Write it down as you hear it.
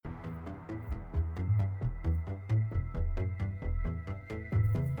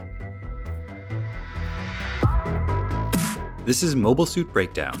This is Mobile Suit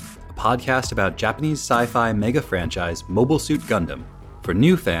Breakdown, a podcast about Japanese sci-fi mega franchise Mobile Suit Gundam for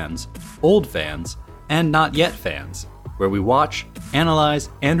new fans, old fans, and not yet fans, where we watch, analyze,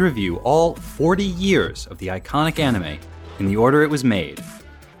 and review all 40 years of the iconic anime in the order it was made.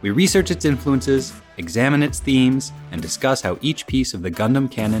 We research its influences, examine its themes, and discuss how each piece of the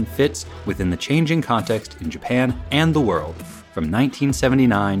Gundam canon fits within the changing context in Japan and the world, from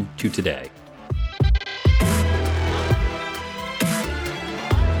 1979 to today.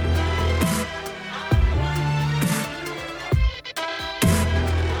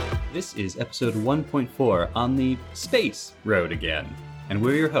 This is episode 1.4 on the Space Road again, and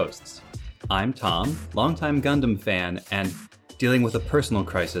we're your hosts. I'm Tom, longtime Gundam fan, and dealing with a personal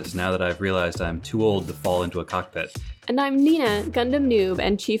crisis now that I've realized I'm too old to fall into a cockpit. And I'm Nina, Gundam noob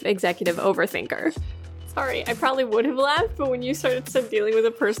and chief executive overthinker. Sorry, I probably would have laughed, but when you said dealing with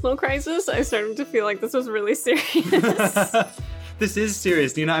a personal crisis, I started to feel like this was really serious. This is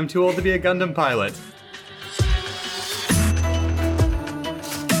serious, Nina. I'm too old to be a Gundam pilot.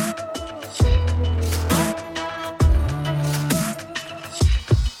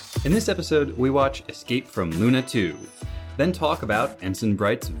 In this episode, we watch Escape from Luna 2, then talk about Ensign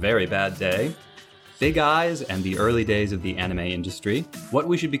Bright's very bad day, Big Eyes and the early days of the anime industry, what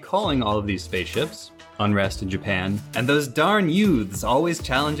we should be calling all of these spaceships, unrest in Japan, and those darn youths always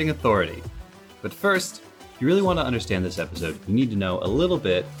challenging authority. But first, if you really want to understand this episode, you need to know a little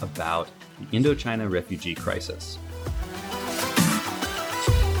bit about the Indochina refugee crisis.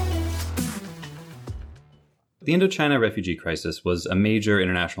 The Indochina refugee crisis was a major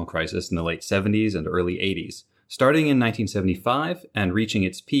international crisis in the late 70s and early 80s, starting in 1975 and reaching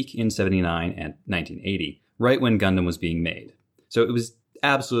its peak in 79 and 1980, right when Gundam was being made. So it was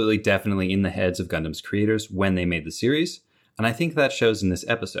absolutely definitely in the heads of Gundam's creators when they made the series, and I think that shows in this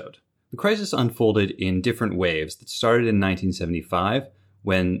episode. The crisis unfolded in different waves that started in 1975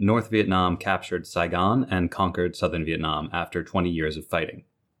 when North Vietnam captured Saigon and conquered southern Vietnam after 20 years of fighting.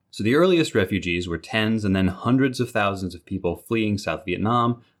 So the earliest refugees were tens and then hundreds of thousands of people fleeing South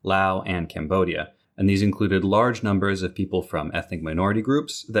Vietnam, Laos, and Cambodia, and these included large numbers of people from ethnic minority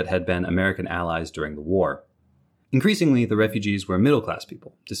groups that had been American allies during the war. Increasingly, the refugees were middle-class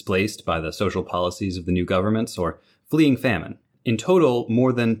people, displaced by the social policies of the new governments or fleeing famine. In total,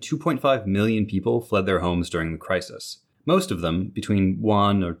 more than 2.5 million people fled their homes during the crisis. Most of them, between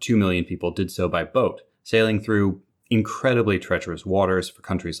 1 or 2 million people, did so by boat, sailing through incredibly treacherous waters for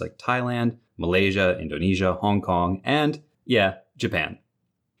countries like Thailand, Malaysia, Indonesia, Hong Kong, and, Japan.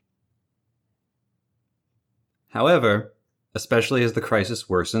 However, especially as the crisis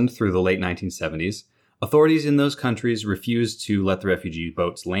worsened through the late 1970s, authorities in those countries refused to let the refugee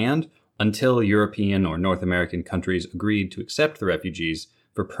boats land until European or North American countries agreed to accept the refugees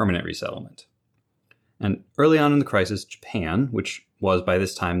for permanent resettlement. And early on in the crisis, Japan, which was by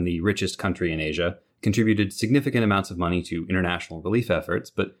this time the richest country in Asia, contributed significant amounts of money to international relief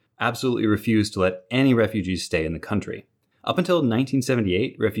efforts, but absolutely refused to let any refugees stay in the country. Up until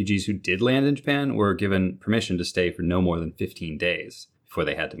 1978, refugees who did land in Japan were given permission to stay for no more than 15 days before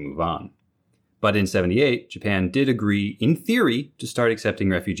they had to move on. But in 78, Japan did agree, in theory, to start accepting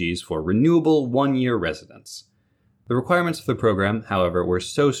refugees for renewable one-year residence. The requirements for the program, however, were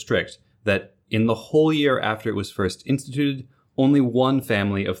so strict that in the whole year after it was first instituted, only one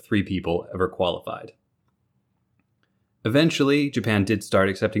family of 3 people ever qualified. Eventually, Japan did start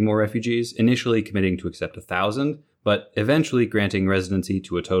accepting more refugees, initially committing to accept 1,000, but eventually granting residency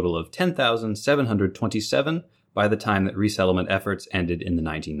to a total of 10,727 by the time that resettlement efforts ended in the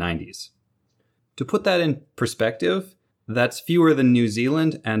 1990s. To put that in perspective, that's fewer than New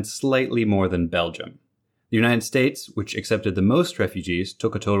Zealand and slightly more than Belgium. The United States, which accepted the most refugees,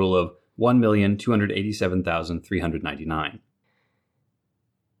 took a total of 1,287,399.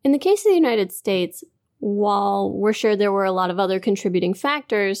 In the case of the United States, while we're sure there were a lot of other contributing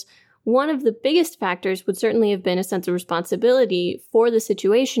factors, one of the biggest factors would certainly have been a sense of responsibility for the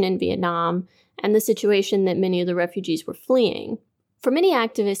situation in Vietnam and the situation that many of the refugees were fleeing. For many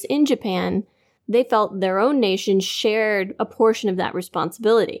activists in Japan, they felt their own nation shared a portion of that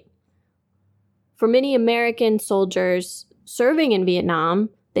responsibility. For many American soldiers serving in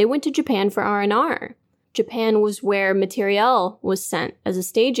Vietnam, they went to Japan for R&R. Japan was where materiel was sent as a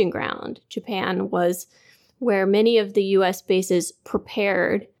staging ground. Japan was where many of the U.S. bases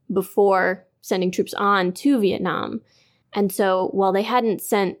prepared before sending troops on to Vietnam. And so while they hadn't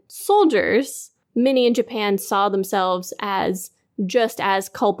sent soldiers, many in Japan saw themselves as just as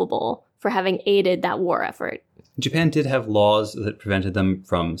culpable for having aided that war effort. Japan did have laws that prevented them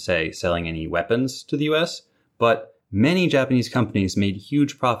from, say, selling any weapons to the U.S., but many Japanese companies made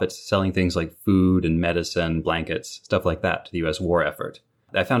huge profits selling things like food and medicine, blankets, stuff like that to the US war effort.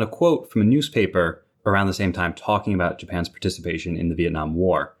 I found a quote from a newspaper around the same time talking about Japan's participation in the Vietnam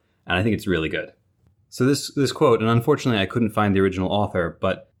War, and I think it's really good. So this quote, and unfortunately I couldn't find the original author,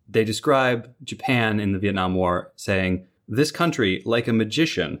 but they describe Japan in the Vietnam War saying, "This country, like a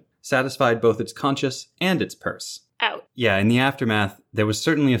magician, satisfied both its conscience and its purse." Out. Yeah, in the aftermath, there was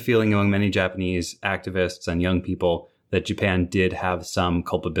certainly a feeling among many Japanese activists and young people that Japan did have some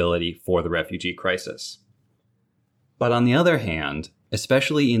culpability for the refugee crisis. But on the other hand,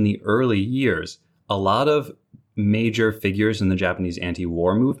 especially in the early years, a lot of major figures in the Japanese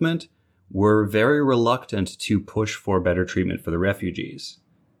anti-war movement were very reluctant to push for better treatment for the refugees,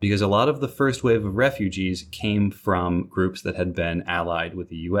 because a lot of the first wave of refugees came from groups that had been allied with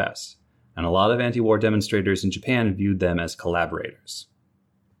the US. And a lot of anti-war demonstrators in Japan viewed them as collaborators.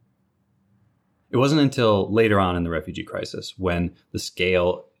 It wasn't until later on in the refugee crisis, when the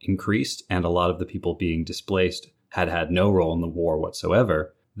scale increased and a lot of the people being displaced had no role in the war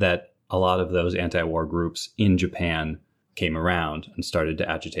whatsoever, that a lot of those anti-war groups in Japan came around and started to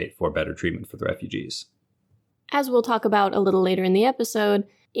agitate for better treatment for the refugees. As we'll talk about a little later in the episode,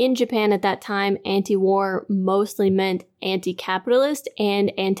 in Japan at that time, anti-war mostly meant anti-capitalist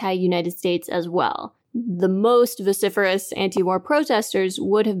and anti-United States as well. The most vociferous anti-war protesters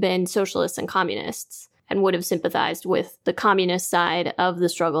would have been socialists and communists, and would have sympathized with the communist side of the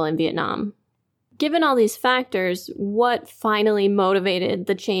struggle in Vietnam. Given all these factors, what finally motivated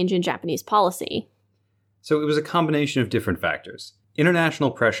the change in Japanese policy? So it was a combination of different factors.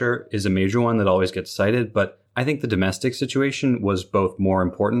 International pressure is a major one that always gets cited, but I think the domestic situation was both more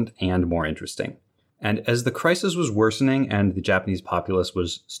important and more interesting. And as the crisis was worsening and the Japanese populace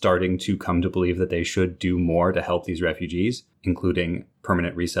was starting to come to believe that they should do more to help these refugees, including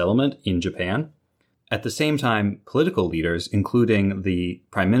permanent resettlement in Japan, at the same time, political leaders, including the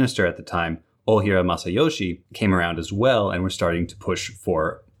prime minister at the time, Ohira Masayoshi, came around as well and were starting to push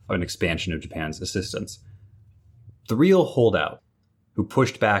for an expansion of Japan's assistance. The real holdout who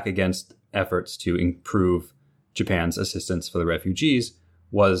pushed back against efforts to improve Japan's assistance for the refugees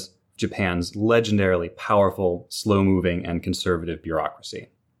was Japan's legendarily powerful, slow-moving, and conservative bureaucracy.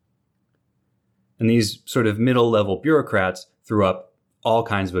 And these sort of middle-level bureaucrats threw up all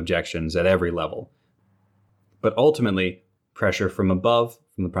kinds of objections at every level. But ultimately, pressure from above,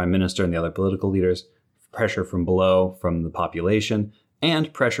 from the prime minister and the other political leaders, pressure from below, from the population,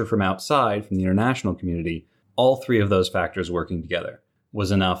 and pressure from outside, from the international community, all three of those factors working together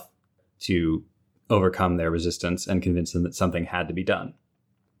was enough to overcome their resistance and convince them that something had to be done.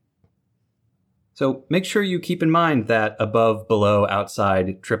 So make sure you keep in mind that above, below,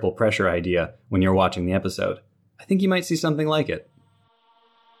 outside, triple pressure idea when you're watching the episode. I think you might see something like it.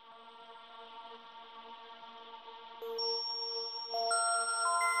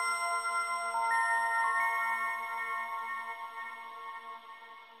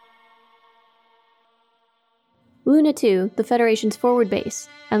 Luna 2, the Federation's forward base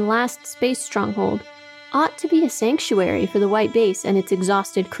and last space stronghold, ought to be a sanctuary for the White Base and its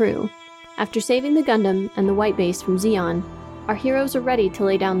exhausted crew. After saving the Gundam and the White Base from Zeon, our heroes are ready to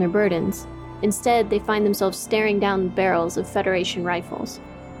lay down their burdens. Instead, they find themselves staring down the barrels of Federation rifles,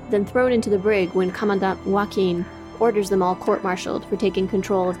 then thrown into the brig when Commandant Joaquin orders them all court-martialed for taking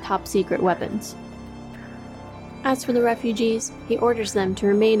control of top-secret weapons. As for the refugees, he orders them to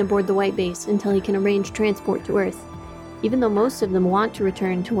remain aboard the White Base until he can arrange transport to Earth, even though most of them want to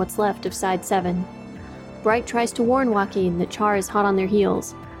return to what's left of Side 7. Bright tries to warn Joaquin that Char is hot on their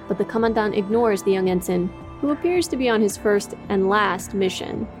heels, but the Commandant ignores the young ensign, who appears to be on his first and last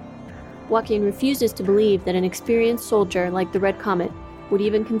mission. Joaquin refuses to believe that an experienced soldier like the Red Comet would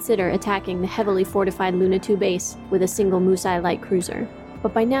even consider attacking the heavily fortified Luna 2 base with a single Musai light cruiser.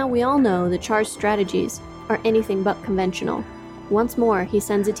 But by now we all know that Char's strategies are anything but conventional. Once more, he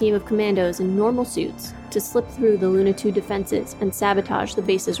sends a team of commandos in normal suits to slip through the Luna 2 defenses and sabotage the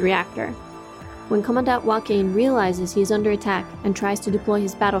base's reactor. When Commandant Joaquin realizes he is under attack and tries to deploy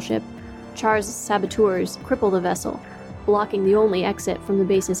his battleship, Char's saboteurs cripple the vessel, blocking the only exit from the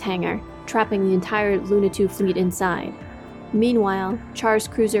base's hangar, trapping the entire Luna 2 fleet inside. Meanwhile, Char's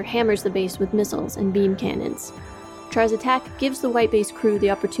cruiser hammers the base with missiles and beam cannons. Char's attack gives the White Base crew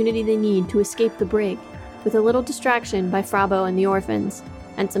the opportunity they need to escape the brig, with a little distraction by Frabo and the Orphans,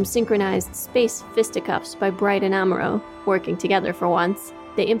 and some synchronized space fisticuffs by Bright and Amuro, working together for once.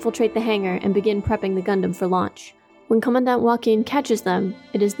 They infiltrate the hangar and begin prepping the Gundam for launch. When Commandant Joaquin catches them,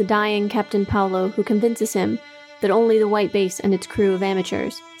 it is the dying Captain Paulo who convinces him that only the White Base and its crew of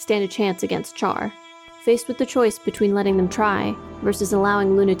amateurs stand a chance against Char. Faced with the choice between letting them try versus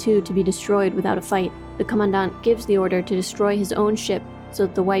allowing Luna 2 to be destroyed without a fight, the Commandant gives the order to destroy his own ship so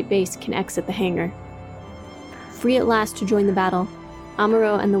that the White Base can exit the hangar. Free at last to join the battle,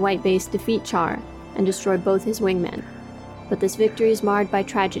 Amuro and the White Base defeat Char and destroy both his wingmen. But this victory is marred by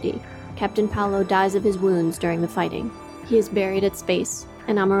tragedy. Captain Paolo dies of his wounds during the fighting. He is buried at space,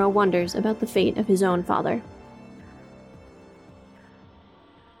 and Amuro wonders about the fate of his own father.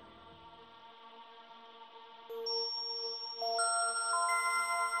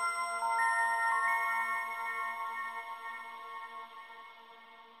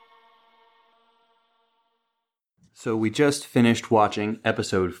 So we just finished watching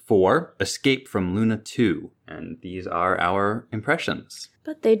episode 4, Escape from Luna 2, and these are our impressions.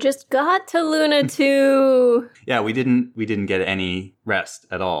 But they just got to Luna 2! Yeah, we didn't get any rest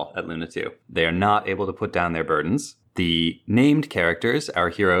at all at Luna 2. They are not able to put down their burdens. The named characters, our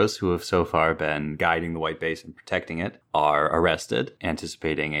heroes who have so far been guiding the White Base and protecting it, are arrested,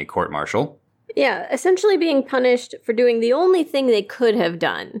 anticipating a court-martial. Yeah, essentially being punished for doing the only thing they could have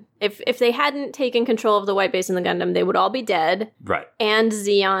done. If they hadn't taken control of the White Base and the Gundam, they would all be dead. Right. And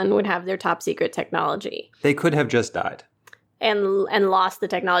Zeon would have their top secret technology. They could have just died. And lost the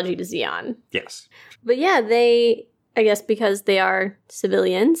technology to Zeon. Yes. But yeah, they, I guess because they are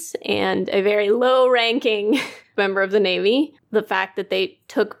civilians and a very low-ranking member of the Navy, the fact that they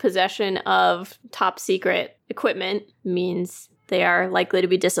took possession of top secret equipment means they are likely to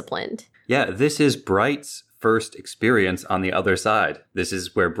be disciplined. Yeah, this is Bright's first experience on the other side. This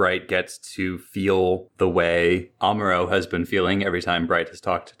is where Bright gets to feel the way Amuro has been feeling every time Bright has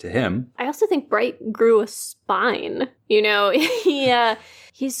talked to him. I also think Bright grew a spine. You know,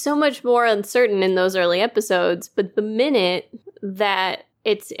 he's so much more uncertain in those early episodes, but the minute that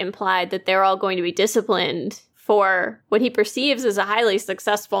it's implied that they're all going to be disciplined for what he perceives as a highly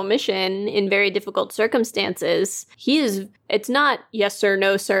successful mission in very difficult circumstances, it's not, yes, sir,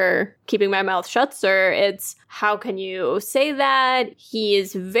 no, sir, keeping my mouth shut, sir. It's, how can you say that? He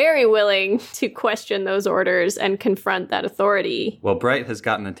is very willing to question those orders and confront that authority. Well, Bright has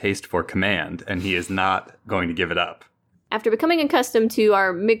gotten a taste for command, and he is not going to give it up. After becoming accustomed to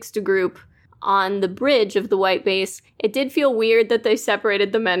our mixed group on the bridge of the White Base, it did feel weird that they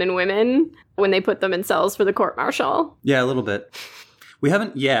separated the men and women when they put them in cells for the court-martial. Yeah, a little bit. We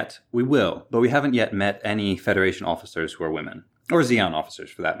haven't yet met any Federation officers who are women. Or Zeon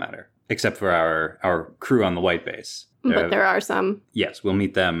officers, for that matter. Except for our crew on the White Base. But there are some. Yes, we'll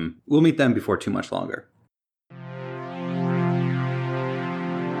meet them. We'll meet them before too much longer.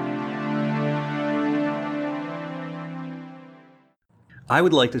 I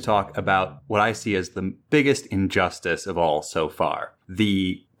would like to talk about what I see as the biggest injustice of all so far.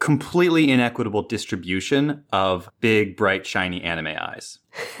 The completely inequitable distribution of big, bright, shiny anime eyes.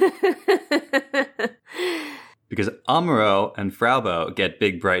 Because Amuro and Fraubo get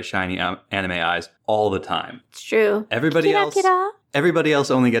big, bright, shiny anime eyes all the time. It's true. Everybody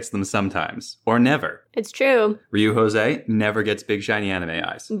else only gets them sometimes. Or never. It's true. Ryu Jose never gets big, shiny anime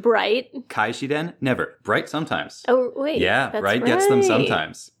eyes. Bright. Kai Shiden, never. Bright sometimes. Oh, wait. Yeah, Bright gets them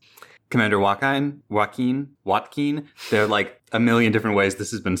sometimes. Commander Joaquin, there are like a million different ways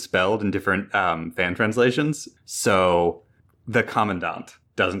this has been spelled in different fan translations. So the Commandant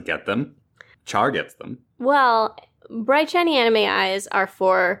doesn't get them. Char gets them. Well, bright shiny anime eyes are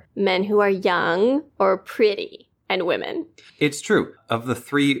for men who are young or pretty and women. It's true. Of the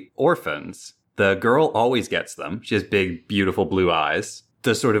 3 orphans, the girl always gets them. She has big, beautiful blue eyes.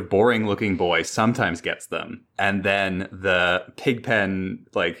 The sort of boring-looking boy sometimes gets them. And then the pigpen,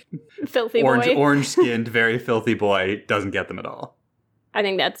 like, filthy boy. Orange-skinned, very filthy boy doesn't get them at all. I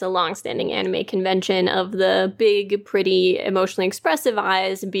think that's a long-standing anime convention of the big, pretty, emotionally expressive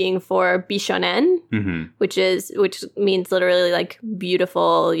eyes being for bishonen, which means literally like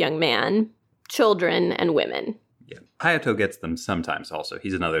beautiful young man, children, and women. Yeah. Hayato gets them sometimes also.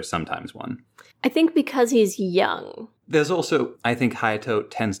 He's another sometimes one. I think because he's young. There's also, I think Hayato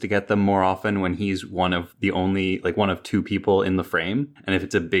tends to get them more often when he's one of 2 people in the frame. And if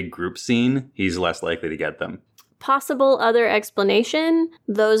it's a big group scene, he's less likely to get them. Possible other explanation,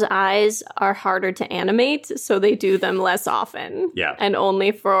 those eyes are harder to animate, so they do them less often. Yeah. And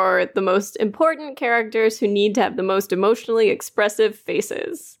only for the most important characters who need to have the most emotionally expressive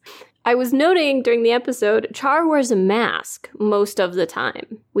faces. I was noting during the episode, Char wears a mask most of the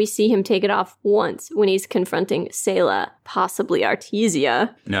time. We see him take it off once when he's confronting Sayla, possibly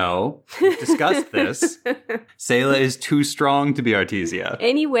Artesia. No, we've discussed this. Sayla is too strong to be Artesia.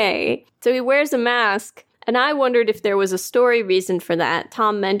 Anyway, so he wears a mask. And I wondered if there was a story reason for that.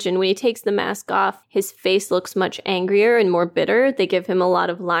 Tom mentioned when he takes the mask off, his face looks much angrier and more bitter. They give him a lot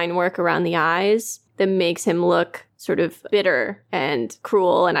of line work around the eyes. that makes him look sort of bitter and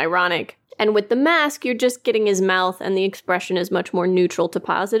cruel and ironic. And with the mask, you're just getting his mouth and the expression is much more neutral to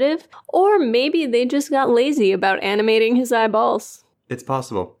positive. Or maybe they just got lazy about animating his eyeballs. It's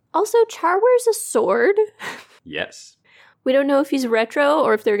possible. Also, Char wears a sword. Yes. We don't know if he's retro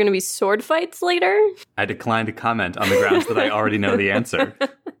or if there are going to be sword fights later. I decline to comment on the grounds that I already know the answer.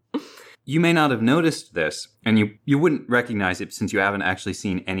 You may not have noticed this, and you wouldn't recognize it since you haven't actually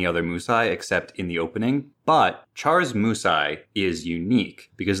seen any other Musai except in the opening, but Char's Musai is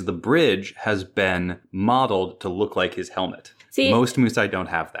unique because the bridge has been modeled to look like his helmet. See, most Musai don't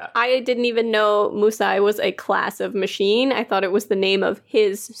have that. I didn't even know Musai was a class of machine. I thought it was the name of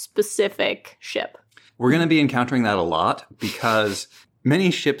his specific ship. We're going to be encountering that a lot because many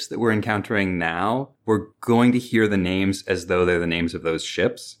ships that we're encountering now, we're going to hear the names as though they're the names of those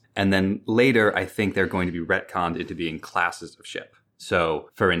ships. And then later, I think they're going to be retconned into being classes of ship. So,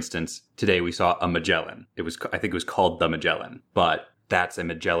 for instance, today we saw a Magellan. I think it was called the Magellan, but that's a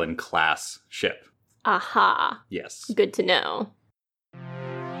Magellan class ship. Aha. Yes. Good to know.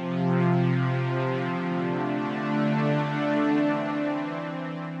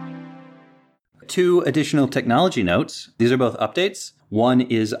 Two additional technology notes. These are both updates. One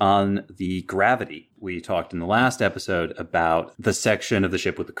is on the gravity. We talked in the last episode about the section of the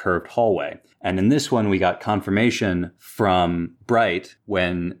ship with the curved hallway. And in this one, we got confirmation from Bright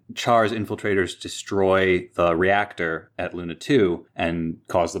when Char's infiltrators destroy the reactor at Luna 2 and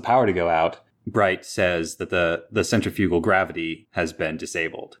cause the power to go out. Bright says that the centrifugal gravity has been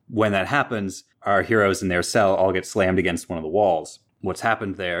disabled. When that happens, our heroes in their cell all get slammed against one of the walls. What's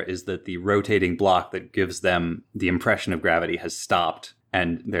happened there is that the rotating block that gives them the impression of gravity has stopped,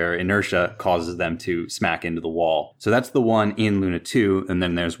 and their inertia causes them to smack into the wall. So that's the one in Luna 2, and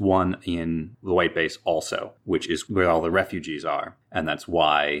then there's one in the White Base also, which is where all the refugees are. And that's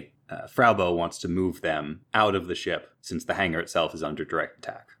why Fraubo wants to move them out of the ship, since the hangar itself is under direct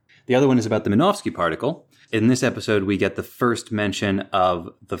attack. The other one is about the Minovsky particle. In this episode, we get the first mention of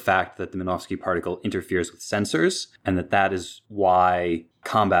the fact that the Minovsky particle interferes with sensors, and that is why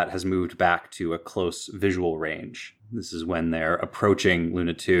combat has moved back to a close visual range. This is when they're approaching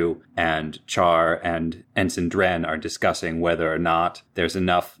Luna 2, and Char and Ensign Dren are discussing whether or not there's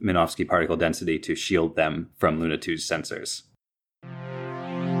enough Minovsky particle density to shield them from Luna 2's sensors.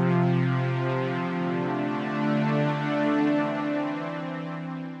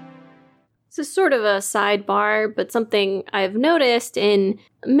 This is sort of a sidebar, but something I've noticed in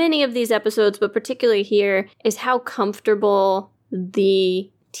many of these episodes, but particularly here, is how comfortable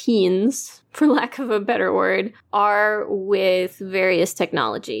the teens, for lack of a better word, are with various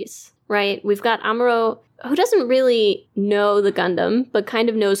technologies, right? We've got Amuro, who doesn't really know the Gundam, but kind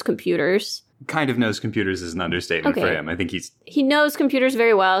of knows computers. Kind of knows computers is an understatement for him. I think he knows computers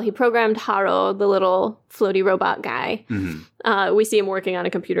very well. He programmed Haro, the little floaty robot guy. Mm-hmm. We see him working on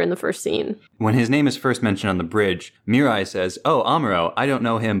a computer in the first scene. When his name is first mentioned on the bridge, Mirai says, "Oh, Amuro, I don't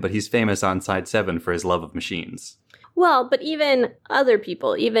know him, but he's famous on Side 7 for his love of machines." Well, but even other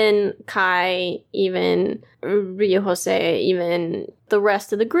people, even Kai, even Ryuhose, even the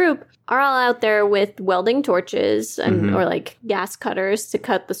rest of the group are all out there with welding torches and or like gas cutters to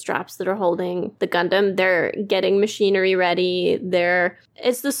cut the straps that are holding the Gundam. They're getting machinery ready.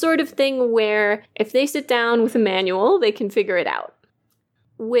 It's the sort of thing where if they sit down with a manual, they can figure it out.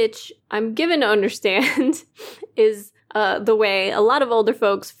 Which I'm given to understand is the way a lot of older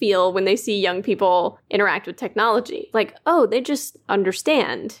folks feel when they see young people interact with technology. Like, oh, they just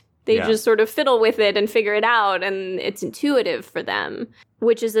understand. They just sort of fiddle with it and figure it out, and it's intuitive for them,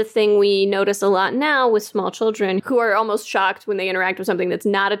 which is a thing we notice a lot now with small children who are almost shocked when they interact with something that's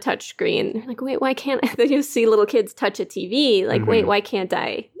not a touch screen. They're like, wait, why can't I? They just see little kids touch a TV. Like, wait, why can't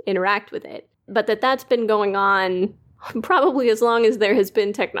I interact with it? But that's been going on probably as long as there has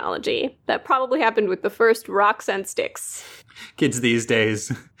been technology. That probably happened with the first rocks and sticks. Kids these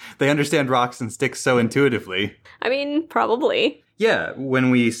days, they understand rocks and sticks so intuitively. I mean, probably. Yeah,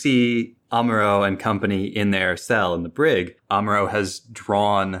 when we see Amuro and company in their cell in the brig, Amuro has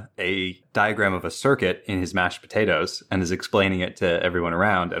drawn a diagram of a circuit in his mashed potatoes and is explaining it to everyone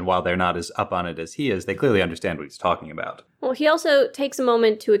around. And while they're not as up on it as he is, they clearly understand what he's talking about. Well, he also takes a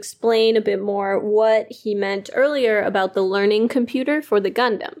moment to explain a bit more what he meant earlier about the learning computer for the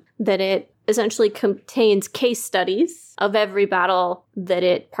Gundam, that it essentially contains case studies of every battle that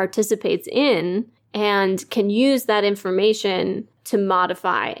it participates in and can use that information to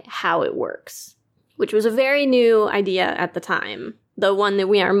modify how it works, which was a very new idea at the time, the one that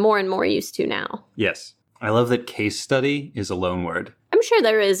we are more and more used to now. Yes. I love that case study is a loan word. I I'm sure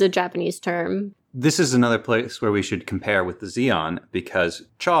there is a Japanese term. This is another place where we should compare with the Zeon, because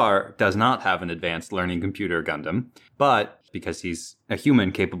Char does not have an advanced learning computer Gundam, but because he's a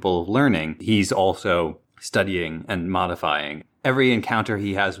human capable of learning, he's also studying and modifying. Every encounter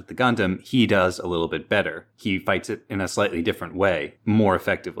he has with the Gundam, he does a little bit better. He fights it in a slightly different way, more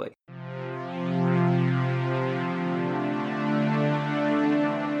effectively.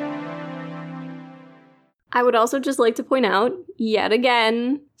 I would also just like to point out, yet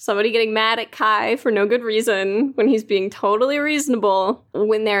again, somebody getting mad at Kai for no good reason when he's being totally reasonable.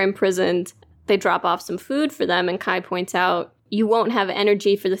 When they're imprisoned, they drop off some food for them, and Kai points out, you won't have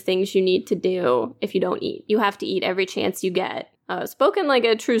energy for the things you need to do if you don't eat. You have to eat every chance you get. Spoken like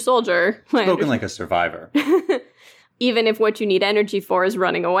a true soldier. Spoken like a survivor. Even if what you need energy for is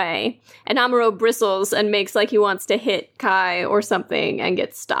running away. And Amuro bristles and makes like he wants to hit Kai or something and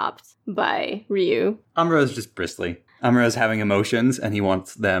gets stopped by Ryu. Amuro's just bristly. Amuro's having emotions and he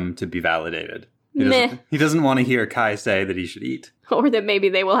wants them to be validated. He doesn't want to hear Kai say that he should eat. Or that maybe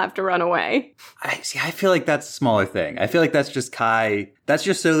they will have to run away. I feel like that's a smaller thing. I feel like that's just Kai. That's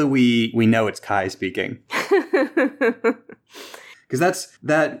just so that we know it's Kai speaking. Because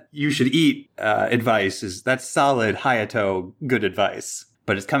that you should eat advice that's solid Hayato good advice.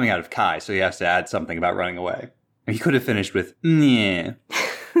 But it's coming out of Kai, so he has to add something about running away. He could have finished with, yeah.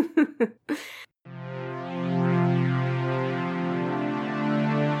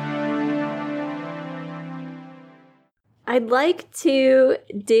 I'd like to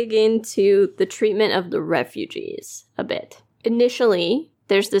dig into the treatment of the refugees a bit. Initially,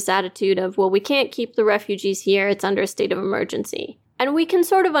 there's this attitude of, well, we can't keep the refugees here. It's under a state of emergency. And we can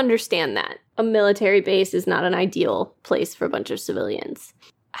sort of understand that. A military base is not an ideal place for a bunch of civilians.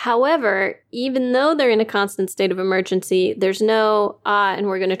 However, even though they're in a constant state of emergency, there's no, and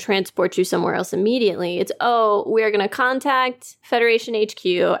we're going to transport you somewhere else immediately. It's, we're going to contact Federation HQ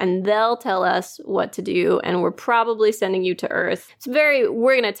and they'll tell us what to do, and we're probably sending you to Earth. It's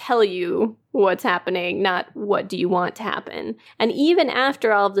we're going to tell you what's happening, not what do you want to happen. And even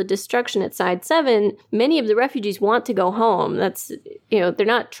after all of the destruction at Side 7, many of the refugees want to go home. That's, they're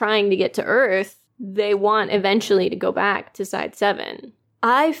not trying to get to Earth. They want eventually to go back to Side 7.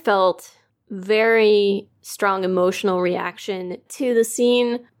 I felt very strong emotional reaction to the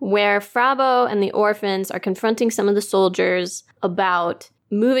scene where Frabo and the orphans are confronting some of the soldiers about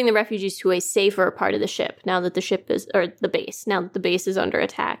moving the refugees to a safer part of the ship now that the base is under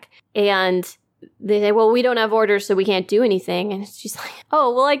attack. And they say, well, we don't have orders, so we can't do anything. And she's like,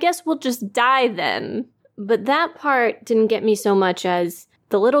 oh, well, I guess we'll just die then. But that part didn't get me so much as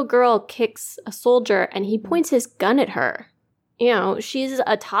the little girl kicks a soldier and he points his gun at her. She's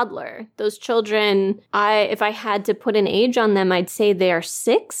a toddler. Those children, if I had to put an age on them, I'd say they're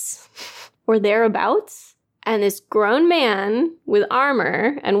 6 or thereabouts. And this grown man with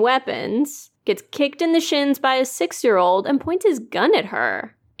armor and weapons gets kicked in the shins by a 6-year-old and points his gun at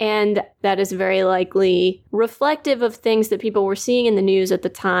her. And that is very likely reflective of things that people were seeing in the news at the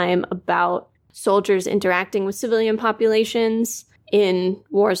time about soldiers interacting with civilian populations in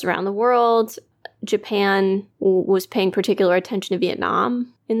wars around the world. Japan was paying particular attention to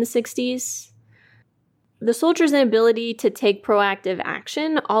Vietnam in the 60s. The soldiers' inability to take proactive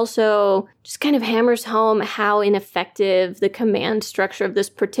action also just kind of hammers home how ineffective the command structure of this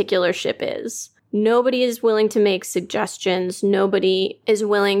particular ship is. Nobody is willing to make suggestions. Nobody is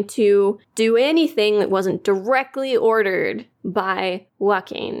willing to do anything that wasn't directly ordered by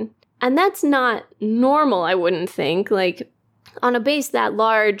Joaquin. And that's not normal, I wouldn't think. On a base that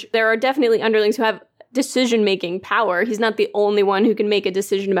large, there are definitely underlings who have decision-making power. He's not the only one who can make a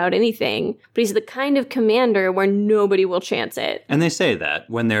decision about anything, but he's the kind of commander where nobody will chance it. And they say that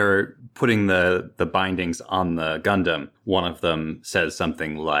when they're putting the bindings on the Gundam, one of them says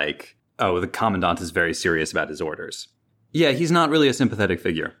something like, oh, the commandant is very serious about his orders. Yeah, he's not really a sympathetic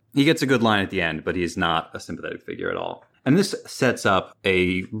figure. He gets a good line at the end, but he's not a sympathetic figure at all. And this sets up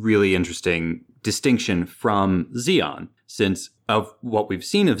a really interesting distinction from Zeon, since of what we've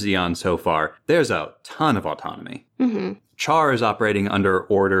seen of Zeon so far, there's a ton of autonomy. Mm-hmm. Char is operating under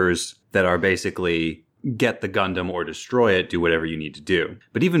orders that are basically get the Gundam or destroy it, do whatever you need to do.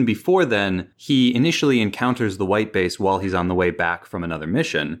 But even before then, he initially encounters the White Base while he's on the way back from another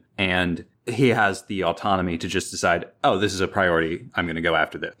mission, and he has the autonomy to just decide, oh, this is a priority, I'm going to go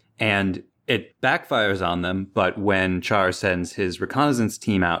after this. And it backfires on them, but when Char sends his reconnaissance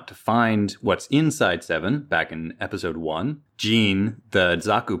team out to find what's inside 7, back in episode 1, Jean, the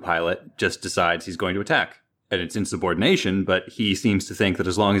Zaku pilot, just decides he's going to attack. And it's insubordination, but he seems to think that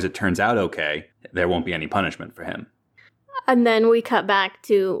as long as it turns out okay, there won't be any punishment for him. And then we cut back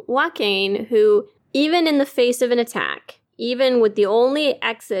to Joaquin, who, even in the face of an attack, Even with the only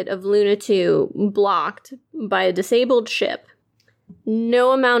exit of Luna 2 blocked by a disabled ship,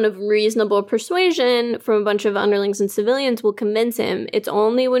 no amount of reasonable persuasion from a bunch of underlings and civilians will convince him. It's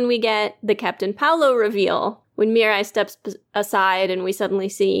only when we get the Captain Paulo reveal, when Mirai steps aside and we suddenly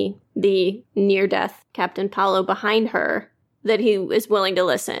see the near-death Captain Paulo behind her, that he is willing to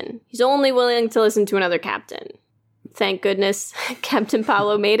listen. He's only willing to listen to another captain. Thank goodness Captain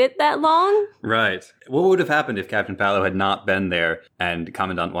Paulo made it that long. Right. What would have happened if Captain Paulo had not been there and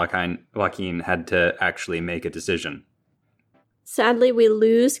Commandant Joaquin had to actually make a decision? Sadly, we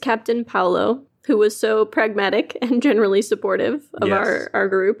lose Captain Paulo, who was so pragmatic and generally supportive of our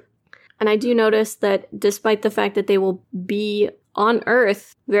group. And I do notice that despite the fact that they will be on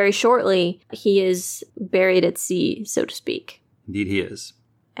Earth very shortly, he is buried at sea, so to speak. Indeed he is.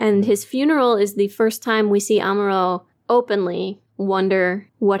 And his funeral is the first time we see Amuro openly wonder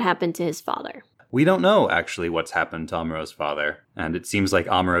what happened to his father. We don't know, actually, what's happened to Amuro's father. And it seems like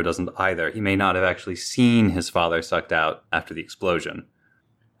Amuro doesn't either. He may not have actually seen his father sucked out after the explosion.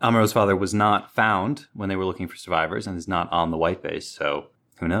 Amuro's father was not found when they were looking for survivors and is not on the White Base, so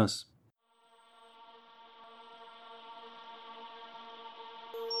who knows?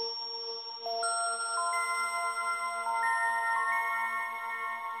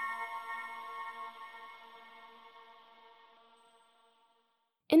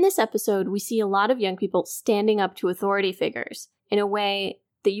 In this episode, we see a lot of young people standing up to authority figures in a way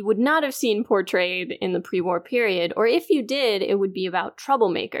that you would not have seen portrayed in the pre-war period, or if you did, it would be about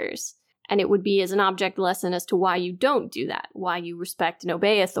troublemakers, and it would be as an object lesson as to why you don't do that, why you respect and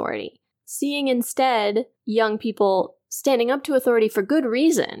obey authority. Seeing instead young people standing up to authority for good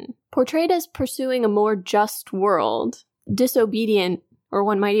reason, portrayed as pursuing a more just world, disobedient, or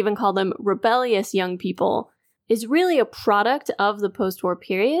one might even call them rebellious young people, is really a product of the post-war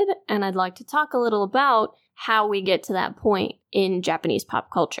period, and I'd like to talk a little about how we get to that point in Japanese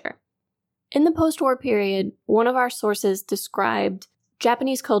pop culture. In the post-war period, one of our sources described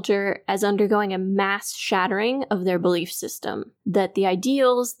Japanese culture as undergoing a mass shattering of their belief system, that the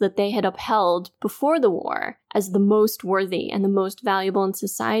ideals that they had upheld before the war as the most worthy and the most valuable in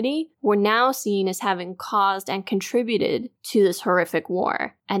society were now seen as having caused and contributed to this horrific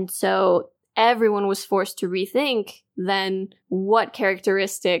war. And so everyone was forced to rethink, then, what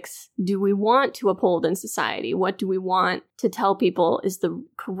characteristics do we want to uphold in society? What do we want to tell people is the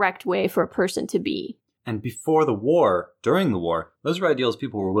correct way for a person to be? And before the war, during the war, those were ideals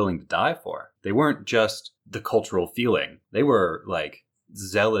people were willing to die for. They weren't just the cultural feeling. They were,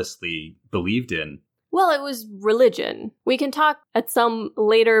 zealously believed in. Well, it was religion. We can talk at some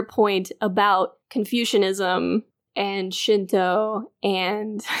later point about Confucianism and Shinto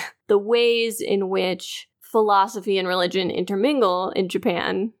and the ways in which philosophy and religion intermingle in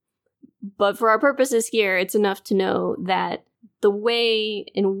Japan. But for our purposes here, it's enough to know that the way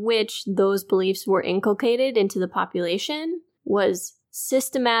in which those beliefs were inculcated into the population was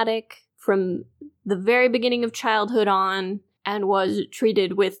systematic from the very beginning of childhood on, and was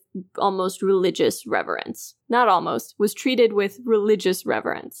treated with almost religious reverence. Not almost, was treated with religious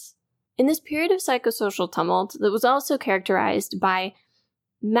reverence. In this period of psychosocial tumult that was also characterized by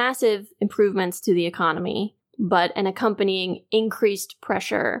massive improvements to the economy, but an accompanying increased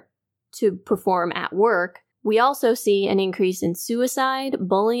pressure to perform at work, we also see an increase in suicide,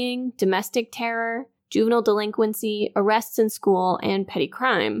 bullying, domestic terror, juvenile delinquency, arrests in school, and petty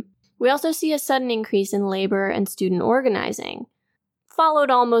crime. We also see a sudden increase in labor and student organizing, followed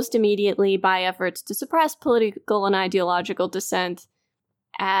almost immediately by efforts to suppress political and ideological dissent,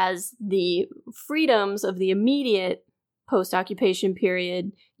 as the freedoms of the immediate post-occupation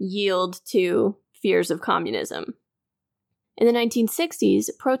period yield to fears of communism. In the 1960s,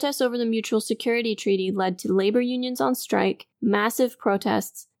 protests over the Mutual Security Treaty led to labor unions on strike, massive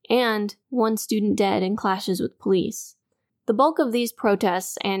protests, and one student dead in clashes with police. The bulk of these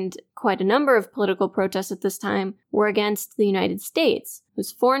protests, and quite a number of political protests at this time, were against the United States,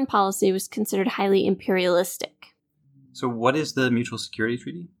 whose foreign policy was considered highly imperialistic. So what is the Mutual Security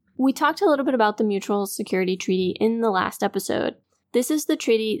Treaty? We talked a little bit about the Mutual Security Treaty in the last episode. This is the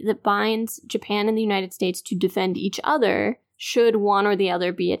treaty that binds Japan and the United States to defend each other should one or the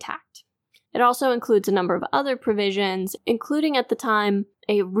other be attacked. It also includes a number of other provisions, including at the time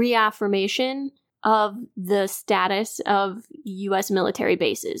a reaffirmation of the status of U.S. military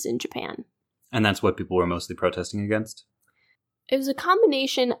bases in Japan. And that's what people were mostly protesting against? It was a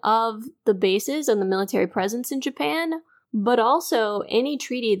combination of the bases and the military presence in Japan, but also any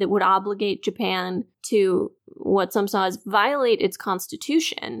treaty that would obligate Japan to what some saw as violate its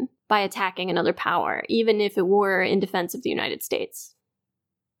constitution by attacking another power, even if it were in defense of the United States.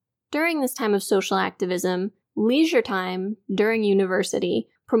 During this time of social activism, leisure time during university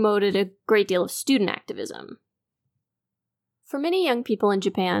promoted a great deal of student activism. For many young people in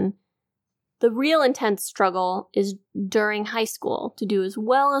Japan, the real intense struggle is during high school to do as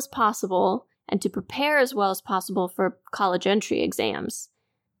well as possible and to prepare as well as possible for college entry exams.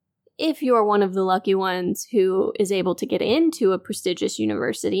 If you're one of the lucky ones who is able to get into a prestigious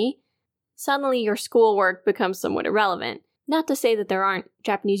university, suddenly your schoolwork becomes somewhat irrelevant. Not to say that there aren't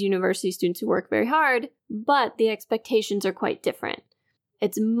Japanese university students who work very hard, but the expectations are quite different.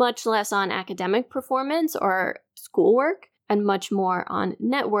 It's much less on academic performance or schoolwork, and much more on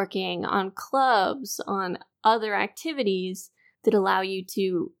networking, on clubs, on other activities that allow you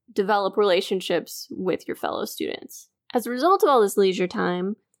to develop relationships with your fellow students. As a result of all this leisure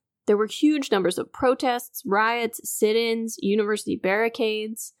time, there were huge numbers of protests, riots, sit-ins, university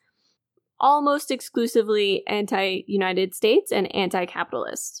barricades, almost exclusively anti-United States and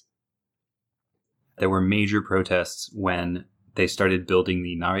anti-capitalist. There were major protests when they started building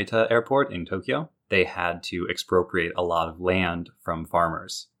the Narita airport in Tokyo. They had to expropriate a lot of land from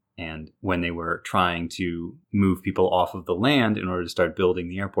farmers. And when they were trying to move people off of the land in order to start building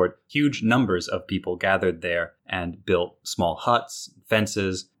the airport, huge numbers of people gathered there and built small huts,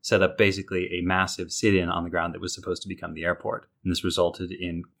 fences, set up basically a massive sit-in on the ground that was supposed to become the airport. And this resulted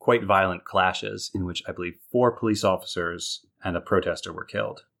in quite violent clashes in which I believe 4 police officers and a protester were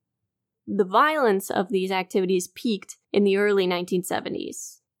killed. The violence of these activities peaked in the early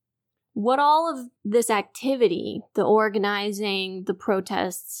 1970s. What all of this activity, the organizing, the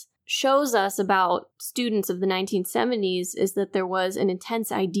protests, shows us about students of the 1970s is that there was an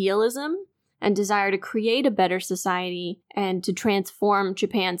intense idealism and desire to create a better society and to transform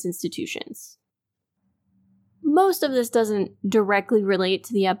Japan's institutions. Most of this doesn't directly relate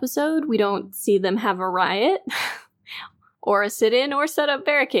to the episode. We don't see them have a riot or a sit-in or set up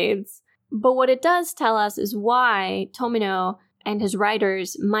barricades. But what it does tell us is why Tomino and his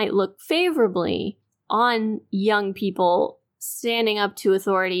writers might look favorably on young people standing up to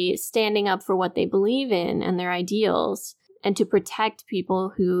authority, standing up for what they believe in and their ideals, and to protect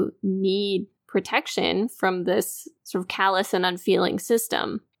people who need protection from this sort of callous and unfeeling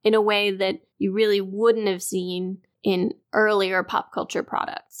system in a way that you really wouldn't have seen in earlier pop culture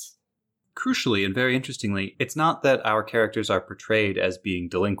products. Crucially and very interestingly, it's not that our characters are portrayed as being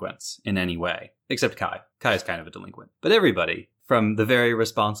delinquents in any way, except Kai. Kai is kind of a delinquent. But everybody, from the very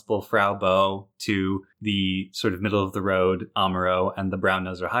responsible Frau Bo to the sort of middle-of-the-road Amuro and the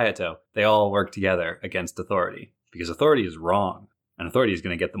brown-noser Hayato, they all work together against authority, because authority is wrong, and authority is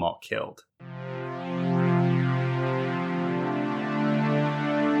going to get them all killed.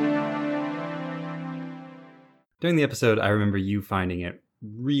 During the episode, I remember you finding it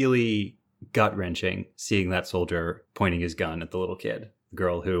really gut-wrenching seeing that soldier pointing his gun at the little kid, the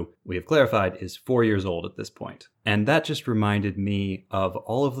girl who, we have clarified, is 4 years old at this point. And that just reminded me of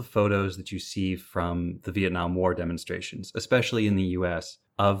all of the photos that you see from the Vietnam War demonstrations, especially in the US,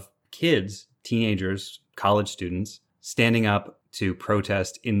 of kids, teenagers, college students, standing up to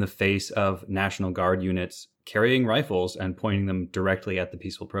protest in the face of National Guard units carrying rifles and pointing them directly at the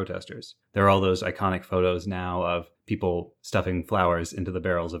peaceful protesters. There are all those iconic photos now of people stuffing flowers into the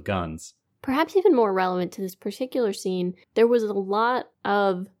barrels of guns. Perhaps even more relevant to this particular scene, there was a lot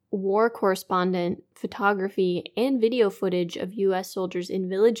of war correspondent photography and video footage of U.S. soldiers in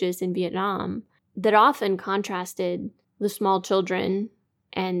villages in Vietnam that often contrasted the small children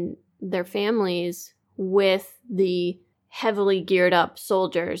and their families with the heavily geared up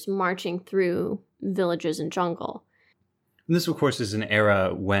soldiers marching through villages and jungle. And this, of course, is an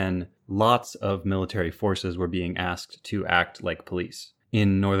era when lots of military forces were being asked to act like police.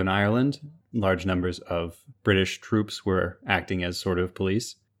 In Northern Ireland, large numbers of British troops were acting as sort of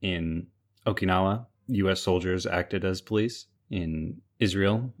police. In Okinawa, U.S. soldiers acted as police. In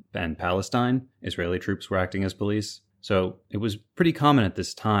Israel and Palestine, Israeli troops were acting as police. So it was pretty common at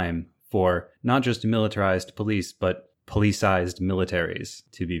this time for not just militarized police, but policized militaries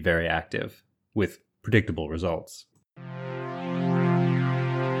to be very active, with predictable results.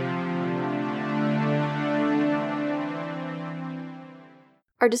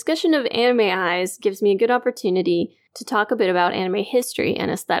 Our discussion of anime eyes gives me a good opportunity to talk a bit about anime history and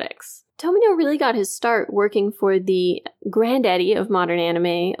aesthetics. Tomino really got his start working for the granddaddy of modern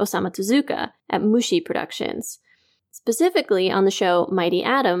anime, Osamu Tezuka, at Mushi Productions, specifically on the show Mighty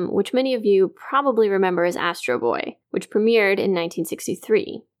Atom, which many of you probably remember as Astro Boy, which premiered in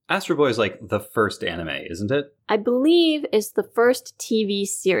 1963. Astro Boy is like the first anime, isn't it? I believe it's the first TV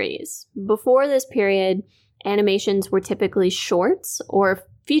series. Before this period, animations were typically shorts or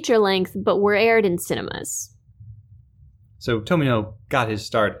feature length, but were aired in cinemas. So Tomino got his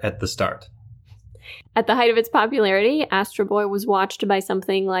start at the start. At the height of its popularity, Astro Boy was watched by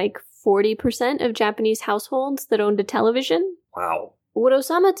something like 40% of Japanese households that owned a television. Wow. What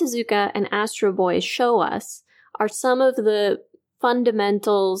Osamu Tezuka and Astro Boy show us are some of the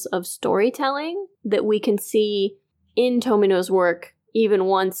fundamentals of storytelling that we can see in Tomino's work, even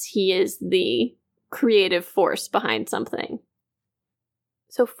once he is the creative force behind something.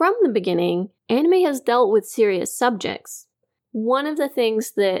 So from the beginning, anime has dealt with serious subjects. One of the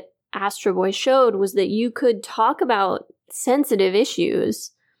things that Astro Boy showed was that you could talk about sensitive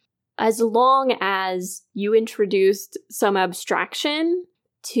issues as long as you introduced some abstraction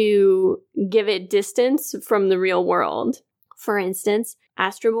to give it distance from the real world. For instance,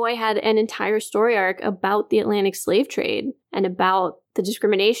 Astro Boy had an entire story arc about the Atlantic slave trade and about the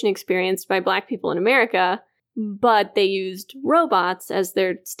discrimination experienced by Black people in America, but they used robots as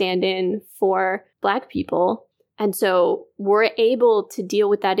their stand-in for Black people. And so we're able to deal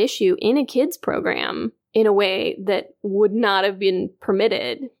with that issue in a kids program in a way that would not have been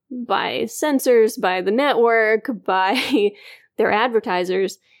permitted by censors, by the network, by their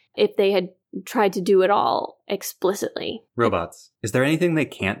advertisers, if they had tried to do it all explicitly. Robots. Is there anything they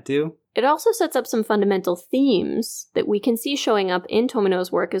can't do? It also sets up some fundamental themes that we can see showing up in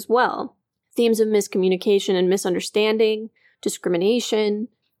Tomino's work as well. Themes of miscommunication and misunderstanding, discrimination,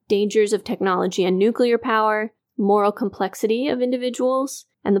 dangers of technology and nuclear power, moral complexity of individuals,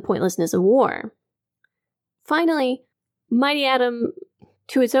 and the pointlessness of war. Finally, Mighty Atom,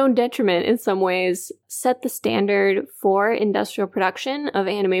 to its own detriment in some ways, set the standard for industrial production of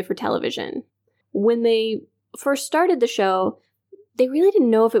anime for television. When they first started the show, they really didn't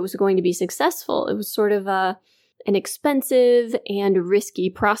know if it was going to be successful. It was sort of an expensive and risky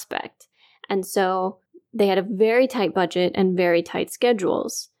prospect. And so they had a very tight budget and very tight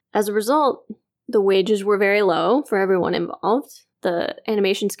schedules. As a result, the wages were very low for everyone involved. The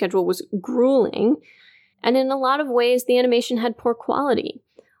animation schedule was grueling. And in a lot of ways, the animation had poor quality,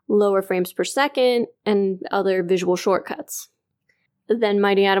 lower frames per second, and other visual shortcuts. Then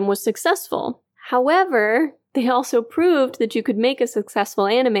Mighty Atom was successful. However, they also proved that you could make a successful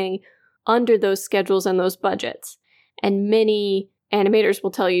anime under those schedules and those budgets. And many animators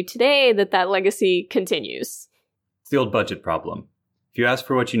will tell you today that that legacy continues. It's the old budget problem. If you ask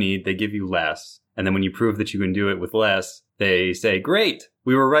for what you need, they give you less. And then when you prove that you can do it with less, they say, great,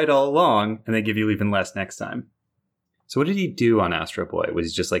 we were right all along, and they give you even less next time. So what did he do on Astro Boy? Was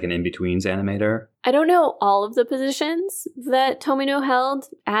he just like an in-betweens animator? I don't know all of the positions that Tomino held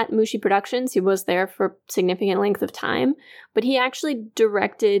at Mushi Productions. He was there for a significant length of time, but he actually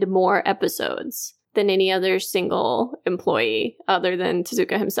directed more episodes than any other single employee other than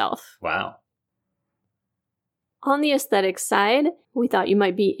Tezuka himself. Wow. On the aesthetics side, we thought you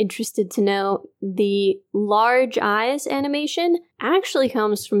might be interested to know the large eyes animation actually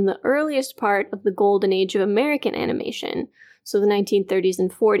comes from the earliest part of the golden age of American animation, so the 1930s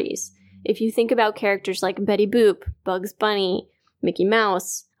and 40s. If you think about characters like Betty Boop, Bugs Bunny, Mickey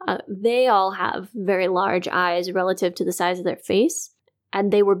Mouse, they all have very large eyes relative to the size of their face,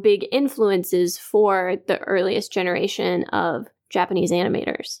 and they were big influences for the earliest generation of Japanese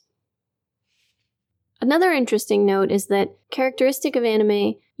animators. Another interesting note is that, characteristic of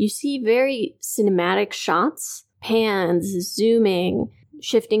anime, you see very cinematic shots, pans, zooming,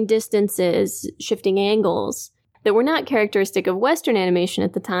 shifting distances, shifting angles, that were not characteristic of Western animation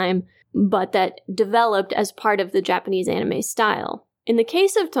at the time, but that developed as part of the Japanese anime style. In the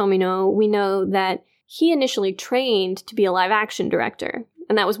case of Tomino, we know that he initially trained to be a live-action director,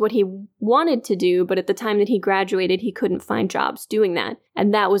 and that was what he wanted to do, but at the time that he graduated, he couldn't find jobs doing that,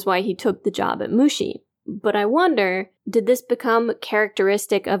 and that was why he took the job at Mushi. But I wonder, did this become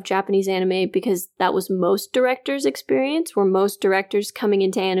characteristic of Japanese anime because that was most directors' experience? Were most directors coming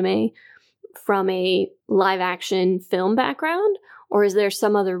into anime from a live-action film background? Or is there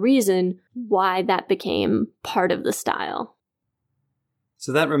some other reason why that became part of the style?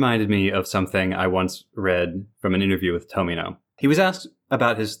 So that reminded me of something I once read from an interview with Tomino. He was asked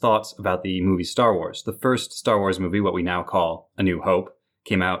about his thoughts about the movie Star Wars. The first Star Wars movie, what we now call A New Hope,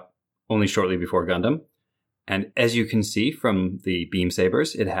 came out only shortly before Gundam. And as you can see from the beam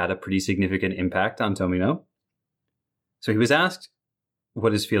sabers, it had a pretty significant impact on Tomino. So he was asked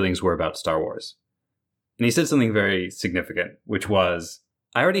what his feelings were about Star Wars. And he said something very significant, which was,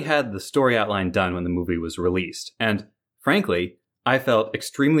 I already had the story outline done when the movie was released. And frankly, I felt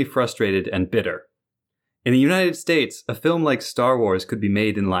extremely frustrated and bitter. In the United States, a film like Star Wars could be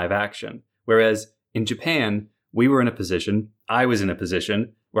made in live action. Whereas in Japan, I was in a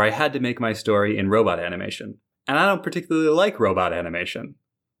position where I had to make my story in robot animation. And I don't particularly like robot animation.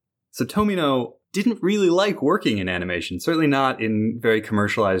 So Tomino didn't really like working in animation, certainly not in very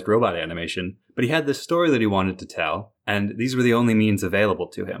commercialized robot animation, but he had this story that he wanted to tell, and these were the only means available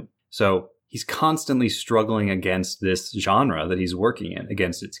to him. So he's constantly struggling against this genre that he's working in,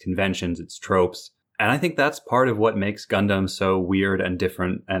 against its conventions, its tropes. And I think that's part of what makes Gundam so weird and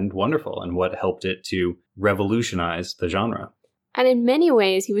different and wonderful, and what helped it to revolutionize the genre. And in many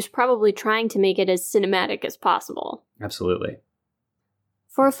ways, he was probably trying to make it as cinematic as possible. Absolutely.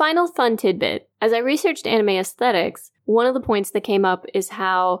 For a final fun tidbit, as I researched anime aesthetics, one of the points that came up is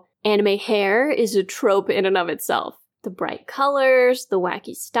how anime hair is a trope in and of itself. The bright colors, the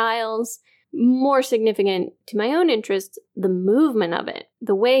wacky styles. More significant to my own interest, the movement of it.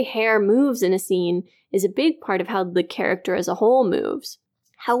 The way hair moves in a scene is a big part of how the character as a whole moves.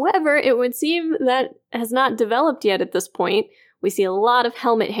 However, it would seem that has not developed yet at this point. We see a lot of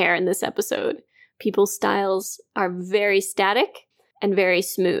helmet hair in this episode. People's styles are very static and very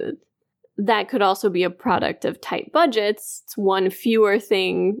smooth. That could also be a product of tight budgets. It's one fewer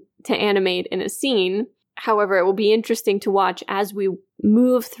thing to animate in a scene. However, it will be interesting to watch as we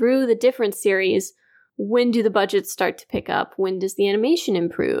move through the different series. When do the budgets start to pick up? When does the animation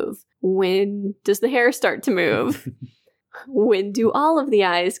improve? When does the hair start to move? When do all of the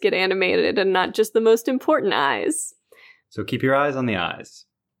eyes get animated and not just the most important eyes? So keep your eyes on the eyes.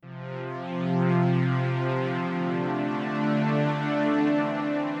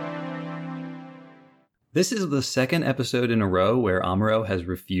 This is the second episode in a row where Amuro has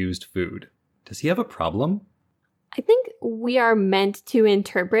refused food. Does he have a problem? I think we are meant to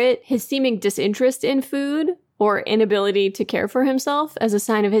interpret his seeming disinterest in food or inability to care for himself as a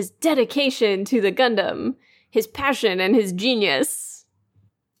sign of his dedication to the Gundam, his passion and his genius.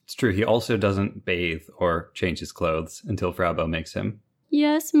 It's true, he also doesn't bathe or change his clothes until Frau Bow makes him.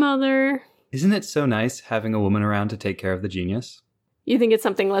 Yes, Mother. Isn't it so nice having a woman around to take care of the genius? You think it's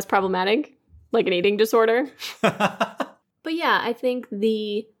something less problematic? Like an eating disorder? But yeah, I think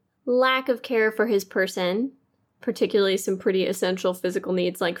the lack of care for his person, particularly some pretty essential physical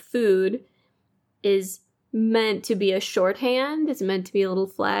needs like food, is meant to be a shorthand. It's meant to be a little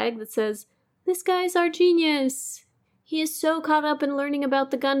flag that says, this guy's our genius. He is so caught up in learning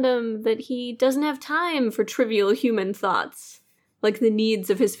about the Gundam that he doesn't have time for trivial human thoughts, like the needs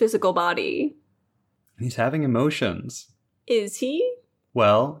of his physical body. And he's having emotions. Is he?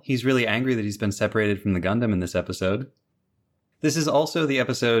 Well, he's really angry that he's been separated from the Gundam in this episode. This is also the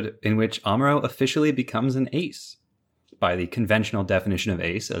episode in which Amuro officially becomes an ace. By the conventional definition of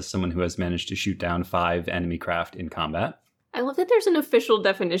ace, as someone who has managed to shoot down 5 enemy craft in combat. I love that there's an official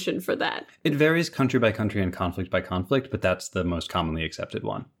definition for that. It varies country by country and conflict by conflict, but that's the most commonly accepted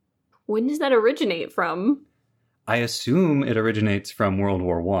one. When does that originate from? I assume it originates from World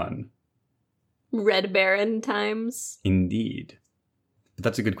War I. Red Baron times? Indeed. But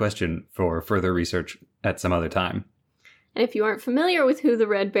that's a good question for further research at some other time. And if you aren't familiar with who the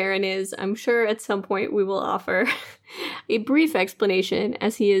Red Baron is, I'm sure at some point we will offer a brief explanation,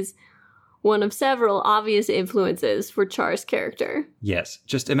 as he is one of several obvious influences for Char's character. Yes,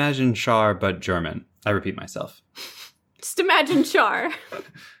 just imagine Char but German. I repeat myself. Just imagine Char.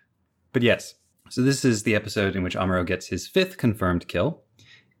 But yes, so this is the episode in which Amuro gets his 5th confirmed kill.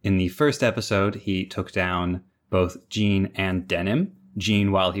 In the first episode, he took down both Jean and Denim.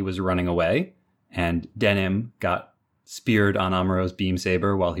 Jean while he was running away, and Denim got speared on Amuro's beam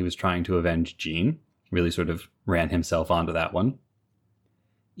saber while he was trying to avenge Jean. Really sort of ran himself onto that one.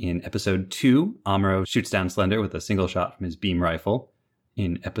 In episode 2, Amuro shoots down Slender with a single shot from his beam rifle.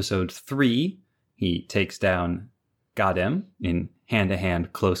 In episode 3, he takes down Gadem in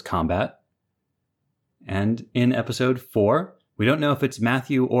hand-to-hand close combat. And in episode 4, we don't know if it's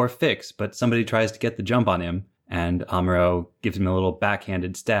Matthew or Fix, but somebody tries to get the jump on him, and Amuro gives him a little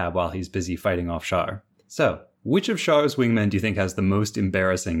backhanded stab while he's busy fighting off Char. So, which of Char's wingmen do you think has the most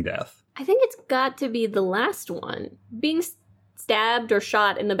embarrassing death? I think it's got to be the last one. Being stabbed or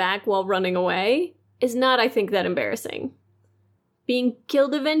shot in the back while running away is not, I think, that embarrassing. Being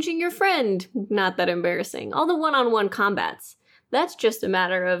killed avenging your friend, not that embarrassing. All the one-on-one combats, that's just a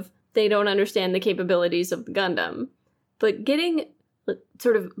matter of they don't understand the capabilities of the Gundam. But getting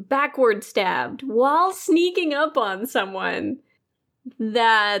sort of backward stabbed while sneaking up on someone,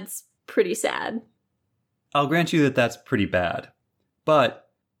 that's pretty sad. I'll grant you that that's pretty bad. But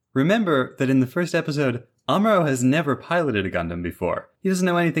remember that in the first episode, Amuro has never piloted a Gundam before. He doesn't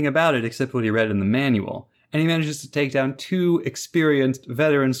know anything about it except what he read in the manual. And he manages to take down 2 experienced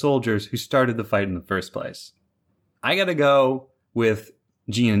veteran soldiers who started the fight in the first place. I gotta go with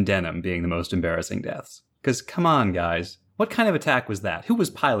Jean and Denim being the most embarrassing deaths. Because come on, guys. What kind of attack was that? Who was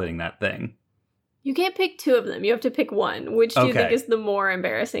piloting that thing? You can't pick 2 of them. You have to pick one. Which do you think is the more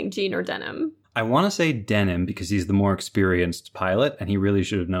embarrassing, Jean or Denim? I want to say Denim because he's the more experienced pilot and he really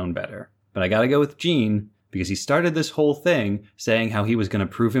should have known better. But I gotta go with Gene because he started this whole thing saying how he was going to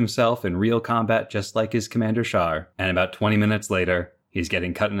prove himself in real combat just like his Commander Shar. And about 20 minutes later, he's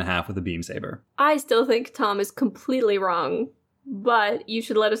getting cut in half with a beam saber. I still think Tom is completely wrong, but you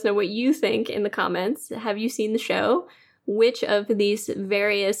should let us know what you think in the comments. Have you seen the show? Which of these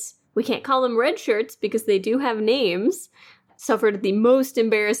various, we can't call them red shirts because they do have names, suffered the most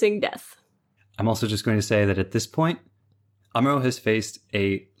embarrassing death? I'm also just going to say that at this point, Amuro has faced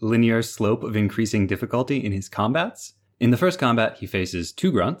a linear slope of increasing difficulty in his combats. In the first combat, he faces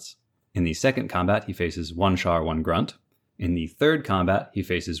 2 grunts. In the second combat, he faces 1 Shar, 1 grunt. In the third combat, he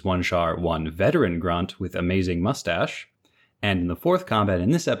faces 1 Shar, 1 veteran grunt with amazing mustache. And in the fourth combat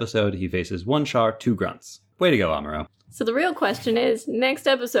in this episode, he faces 1 Shar, 2 grunts. Way to go, Amuro. So the real question is, next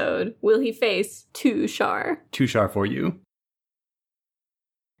episode, will he face 2 Shar? 2 Shar for you.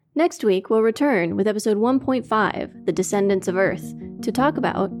 Next week, we'll return with episode 1.5, The Descendants of Earth, to talk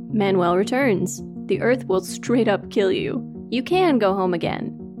about Manuel Returns. The Earth will straight up kill you. You can go home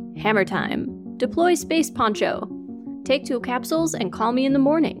again. Hammer time. Deploy Space Poncho. Take 2 capsules and call me in the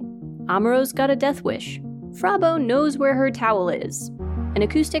morning. Amuro's got a death wish. Frabo knows where her towel is. An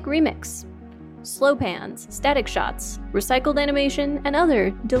acoustic remix. Slow pans, static shots, recycled animation, and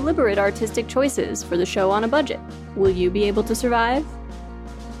other deliberate artistic choices for the show on a budget. Will you be able to survive?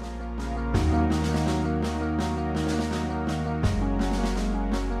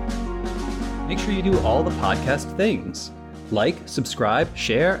 Make sure you do all the podcast things. Like, subscribe,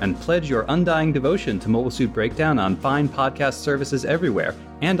 share, and pledge your undying devotion to Mobile Suit Breakdown on fine podcast services everywhere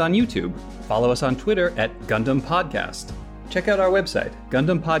and on YouTube. Follow us on Twitter at Gundam Podcast. Check out our website,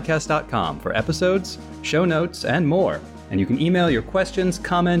 GundamPodcast.com, for episodes, show notes, and more. And you can email your questions,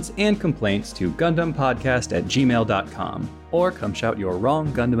 comments, and complaints to GundamPodcast@gmail.com. Or come shout your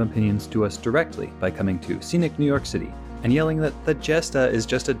wrong Gundam opinions to us directly by coming to scenic New York City and yelling that the Jesta is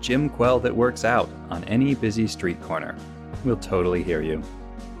just a Jim Quell that works out on any busy street corner. We'll totally hear you.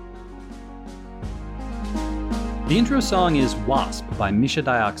 The intro song is Wasp by Misha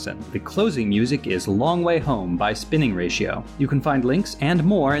Dioxin. The closing music is Long Way Home by Spinning Ratio. You can find links and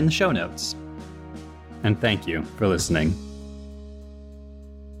more in the show notes. And thank you for listening.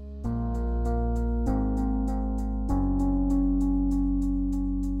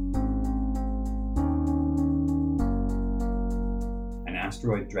 An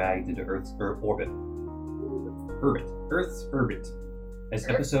asteroid dragged into Earth's orbit. Earth's orbit. As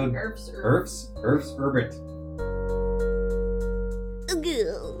episode Earth's orbit.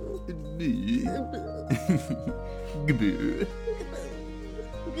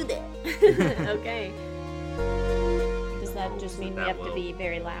 Okay. Does that just mean we have to be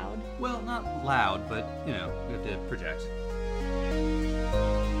very loud? Well, not loud, but, you know, we have to project.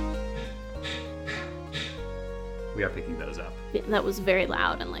 We are picking those up. Yeah, that was very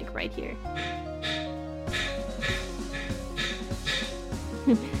loud and like right here.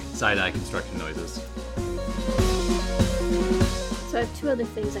 Side-eye construction noises. So I have 2 other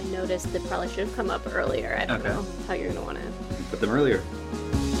things I noticed that probably should have come up earlier. I don't know how you're going to want to... Put them earlier.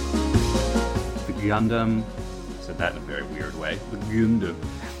 The Gundam... I said that in a very weird way. The Gundam.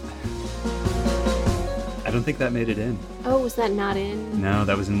 I don't think that made it in. Oh, was that not in? No,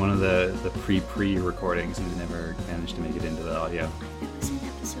 that was in one of the pre-recordings and we never managed to make it into the audio. It was in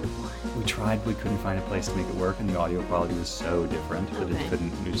episode 1. We tried, we couldn't find a place to make it work and the audio quality was so different that we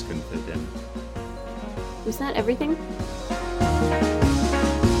just couldn't fit it in. Was that everything?